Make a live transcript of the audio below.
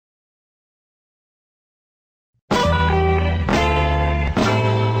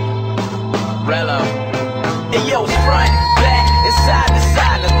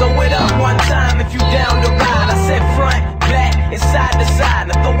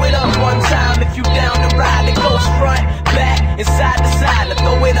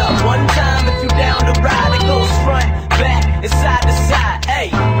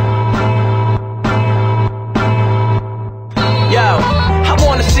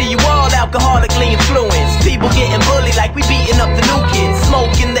alcoholically influenced. People getting bullied like we beating up the new kids.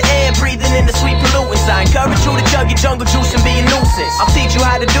 Smoke in the air, breathing in the sweet pollutants. I encourage you to chug your jungle juice and be a nuisance. I'll teach you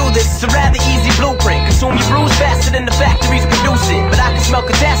how to do this, it's a rather easy blueprint. Consume your brews faster than the factories produce it. But I can smell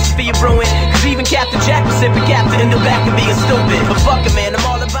catastrophe you're brewing, cause even Captain Jack was sipping Captain in the back of being stupid. But fuck it, man, I'm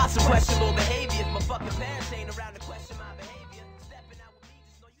all about some questionable behavior.